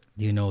what,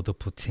 the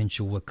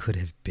potential, what could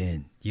have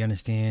been. You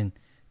understand?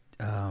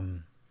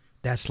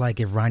 That's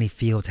like if Ronnie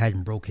Fields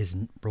hadn't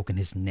broken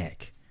his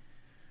neck,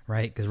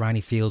 right? Because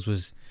Ronnie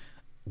Fields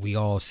we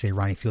all say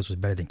Ronnie Fields was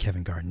better than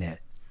Kevin Garnett.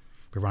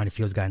 But Ronnie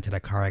Fields got into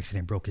that car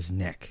accident and broke his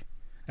neck.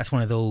 That's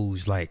one of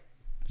those, like,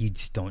 you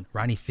just don't.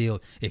 Ronnie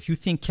Fields, if you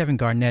think Kevin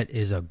Garnett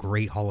is a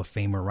great Hall of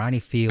Famer, Ronnie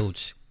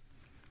Fields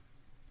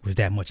was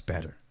that much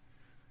better,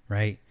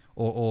 right?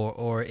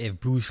 Or if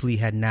Bruce Lee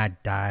had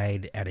not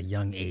died at a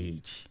young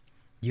age.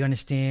 You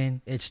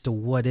understand? It's the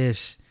what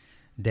ifs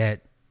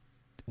that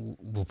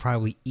will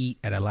probably eat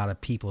at a lot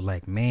of people.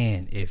 Like,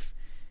 man, if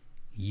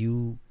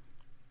you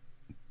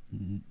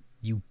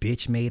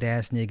bitch made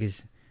ass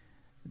niggas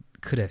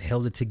could have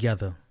held it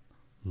together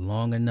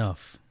long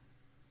enough,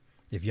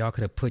 if y'all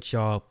could have put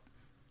y'all,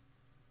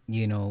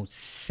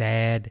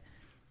 sad,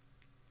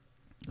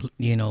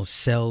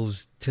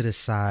 selves to the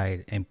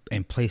side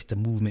and placed the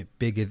movement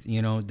bigger,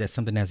 that's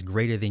something that's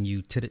greater than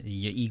you,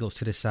 your egos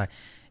to the side.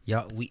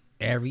 Y'all,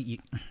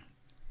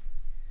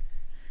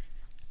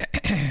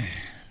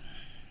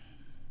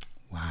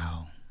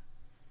 wow.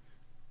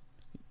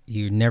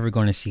 You're never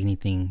going to see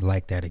anything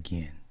like that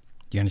again.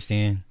 Do you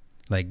understand?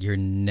 Like, you're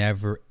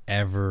never,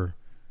 ever,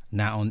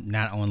 not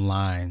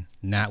online,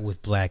 not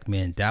with black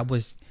men. That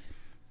was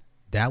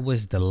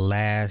the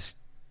last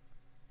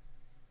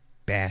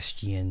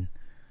bastion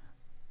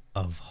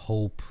of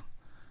hope,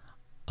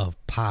 of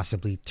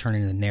possibly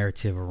turning the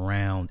narrative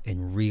around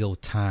in real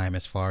time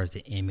as far as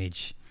the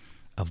image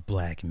of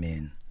black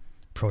men,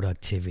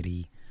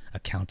 productivity,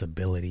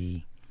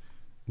 accountability,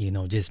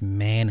 just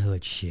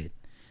manhood shit.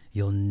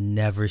 You'll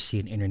never see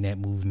an internet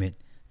movement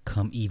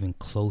come even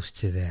close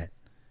to that.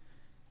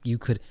 You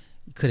could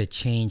have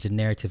changed the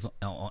narrative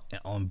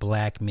on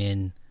black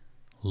men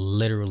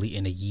literally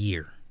in a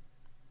year.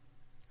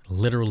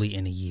 Literally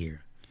in a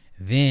year.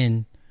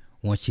 Then,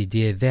 once you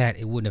did that,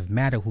 it wouldn't have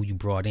mattered who you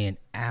brought in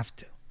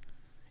after.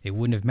 It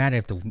wouldn't have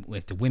mattered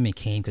if the women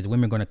came, because the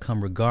women are going to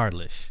come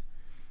regardless.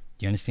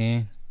 Do you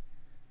understand?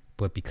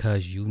 But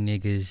because you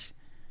niggas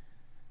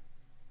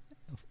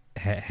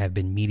have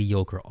been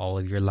mediocre all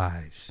of your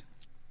lives,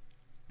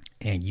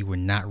 and you were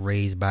not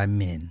raised by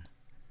men,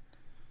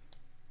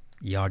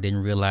 y'all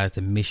didn't realize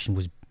the mission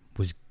was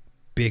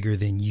bigger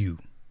than you.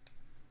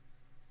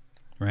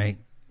 Right?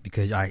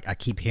 Because I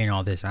keep hearing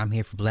all this. I'm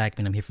here for black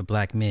men. I'm here for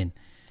black men.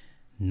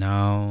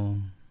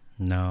 No,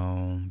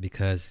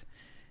 because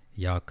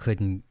y'all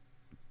couldn't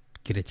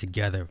get it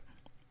together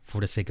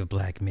for the sake of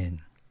black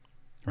men.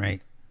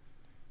 Right?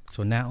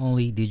 So not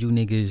only did you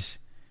niggas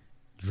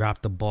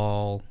drop the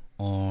ball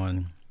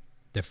on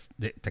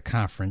the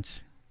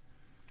conference,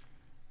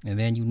 and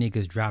then you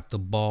niggas dropped the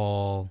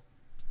ball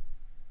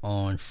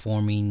on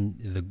forming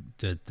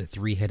the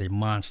three-headed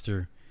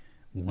monster.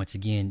 Once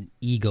again,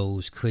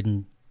 egos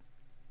couldn't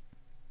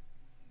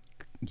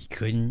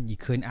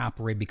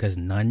operate, because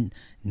none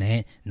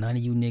of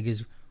you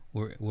niggas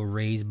were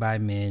raised by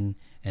men.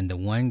 And the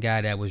one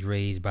guy that was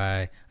raised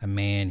by a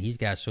man, he's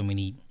got so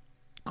many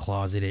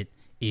closeted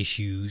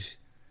issues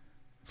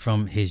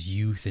from his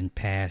youth and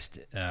past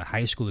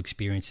high school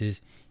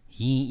experiences.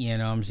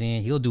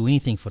 He'll do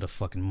anything for the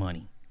fucking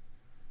money.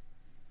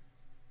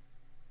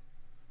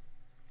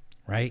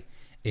 Right?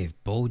 If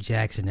Bo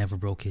Jackson never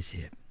broke his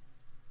hip,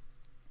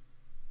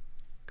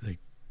 good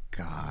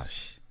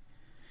gosh.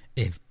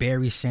 If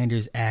Barry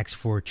Sanders asked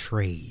for a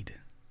trade,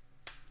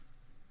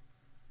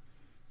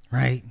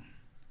 right?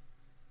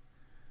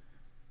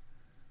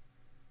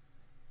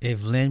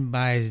 If Len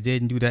Bias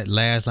didn't do that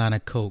last line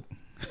of coke,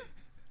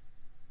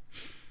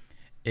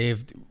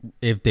 if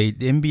the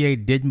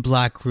NBA didn't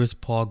block Chris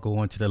Paul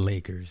going to the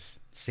Lakers,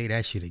 say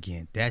that shit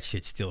again. That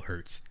shit still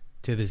hurts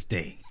to this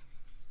day.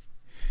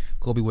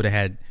 Kobe would have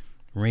had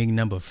ring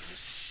number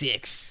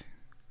 6,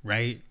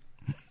 right?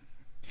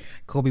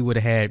 Kobe would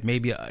have had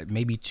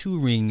maybe 2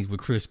 rings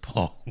with Chris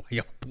Paul.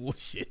 Y'all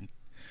bullshitting.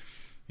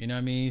 You know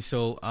what I mean?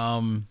 So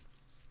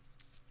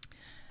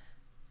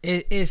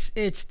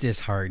it's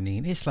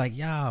disheartening. It's like,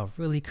 y'all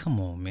really, come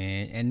on,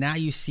 man. And now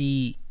you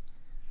see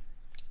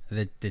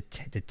the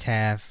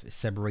chaff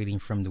separating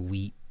from the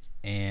wheat,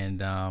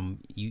 and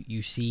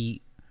you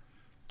see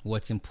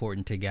what's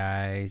important to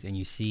guys, and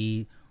you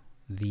see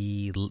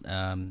the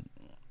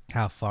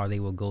how far they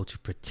will go to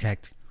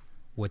protect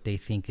what they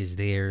think is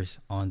theirs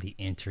on the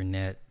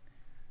internet,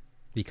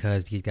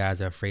 because these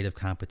guys are afraid of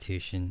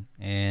competition.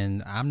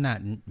 And I'm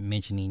not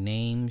mentioning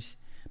names,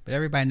 but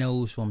everybody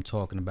knows who I'm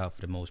talking about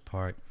for the most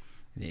part.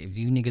 If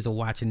you niggas are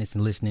watching this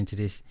and listening to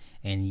this,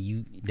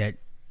 and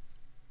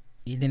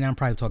then I'm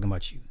probably talking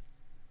about you.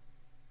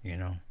 You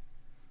know?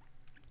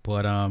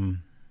 But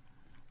I'm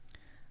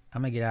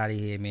gonna get out of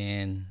here,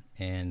 man.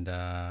 And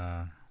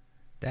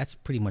that's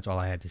pretty much all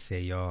I had to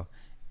say, y'all.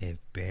 If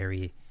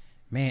Barry,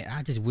 man,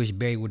 I just wish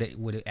Barry would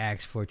have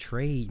asked for a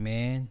trade,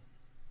 man.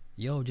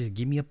 Yo, just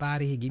get me up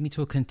out of here. Get me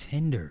to a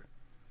contender.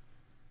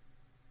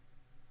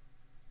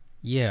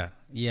 Yeah.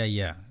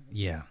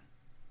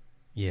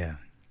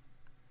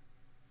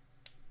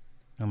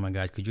 Oh my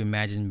gosh, could you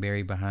imagine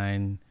Barry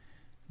behind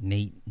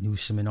Nate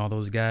Newsom and all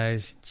those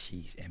guys?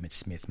 Jeez, Emmitt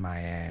Smith, my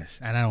ass.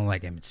 And I don't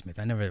like Emmitt Smith.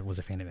 I never was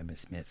a fan of Emmitt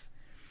Smith.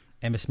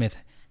 Emmitt Smith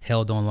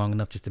held on long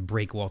enough just to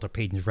break Walter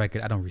Payton's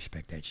record. I don't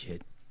respect that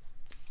shit.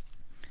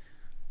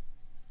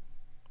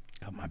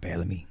 Oh, my bad.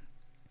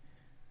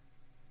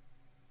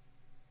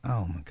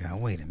 Oh my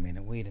God. Wait a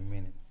minute. What?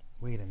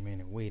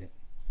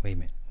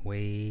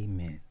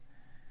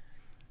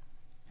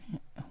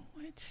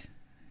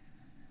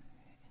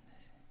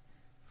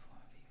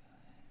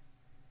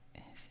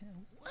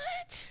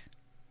 What?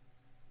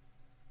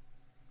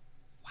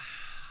 Wow.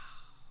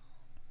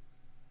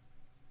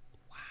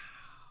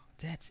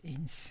 That's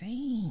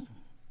insane.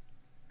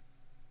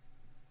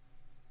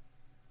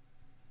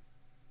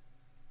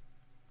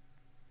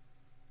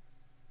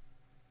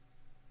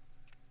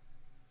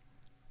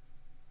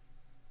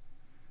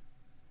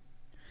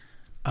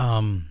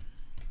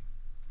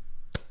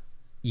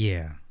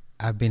 Yeah,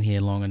 I've been here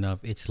long enough.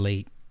 It's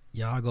late.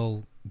 Y'all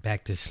go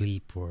back to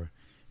sleep or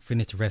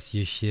finish the rest of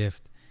your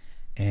shift,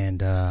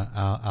 and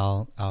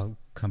I'll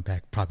come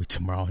back probably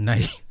tomorrow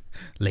night,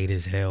 late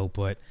as hell.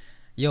 But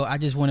yo, I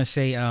just want to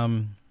say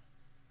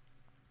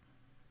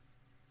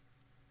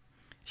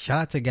shout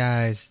out to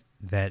guys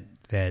that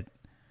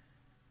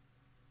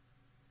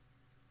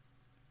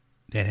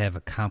have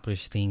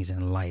accomplished things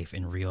in life,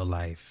 in real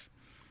life.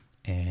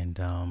 And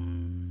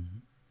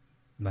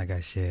like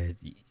I said,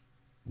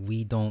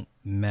 we don't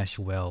mesh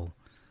well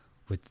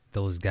with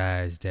those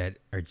guys that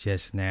are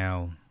just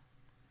now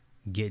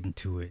getting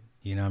to it.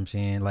 You know what I'm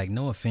saying? Like,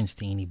 no offense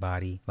to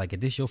anybody. Like, if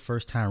this is your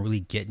first time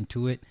really getting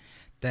to it,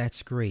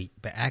 that's great.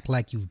 But act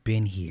like you've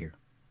been here.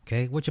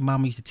 Okay? What your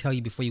mama used to tell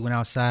you before you went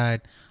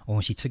outside, or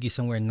when she took you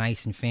somewhere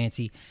nice and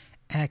fancy,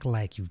 act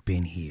like you've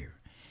been here.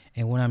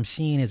 And what I'm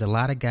seeing is a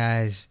lot of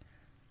guys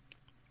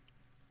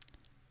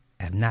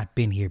have not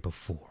been here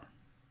before.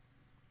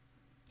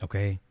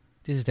 Okay?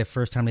 This is the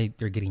first time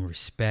they're getting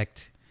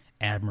respect,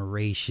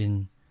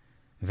 admiration,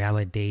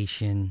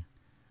 validation,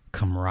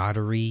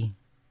 camaraderie.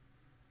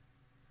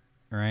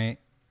 Right?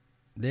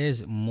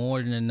 There's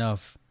more than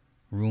enough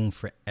room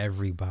for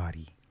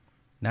everybody.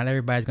 Not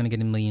everybody's going to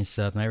get 1 million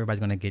subs. Not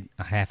everybody's going to get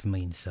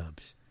 500,000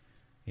 subs.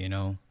 You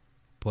know?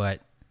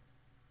 But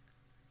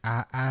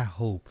I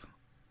hope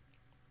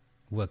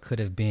what could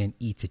have been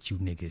eats at you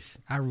niggas.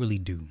 I really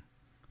do.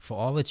 For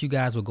all that you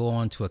guys will go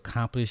on to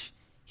accomplish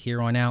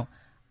here on out,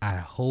 I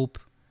hope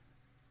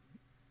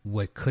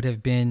what could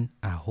have been,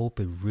 I hope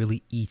it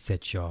really eats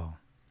at y'all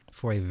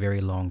for a very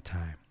long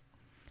time.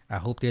 I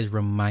hope there's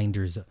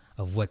reminders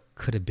of what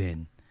could have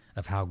been,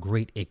 of how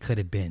great it could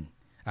have been.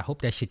 I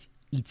hope that shit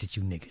eats at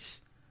you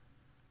niggas.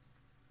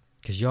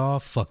 Because y'all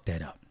fucked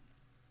that up.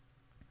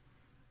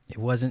 It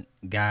wasn't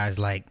guys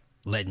like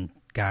letting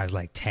guys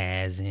like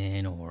Taz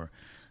in or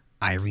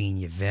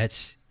Irene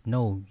Yvette's.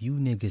 No, you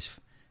niggas,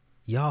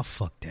 y'all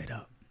fucked that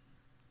up.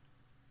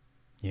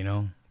 You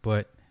know?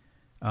 But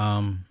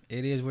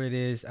it is what it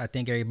is. I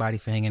thank everybody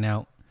for hanging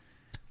out.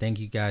 Thank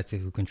you guys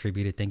who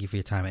contributed. Thank you for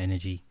your time and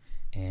energy.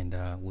 And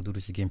we'll do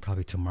this again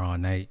probably tomorrow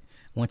night.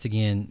 Once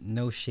again,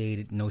 no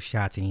shade, no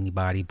shots at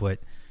anybody. But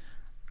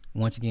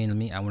once again,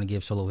 I want to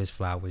give Solo his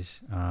flowers.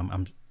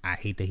 I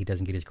hate that he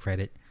doesn't get his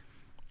credit.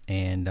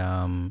 And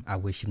I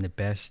wish him the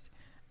best.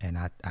 And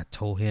I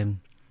told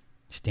him,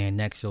 stand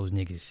next to those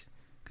niggas.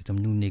 Because them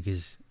new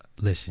niggas,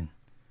 listen,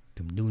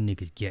 them new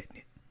niggas getting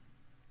it.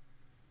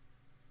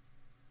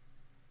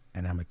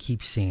 And I'm going to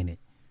keep saying it.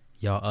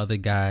 Y'all other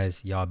guys,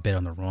 y'all bet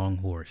on the wrong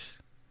horse.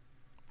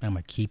 I'm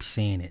going to keep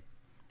saying it.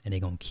 And they're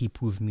going to keep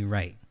proving me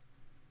right.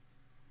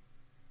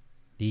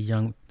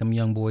 Them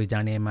young boys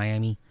down there in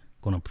Miami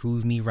gonna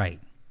prove me right,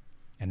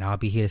 and I'll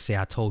be here to say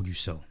I told you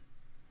so.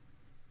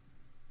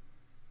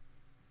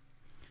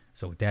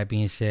 So with that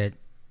being said,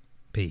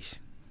 peace.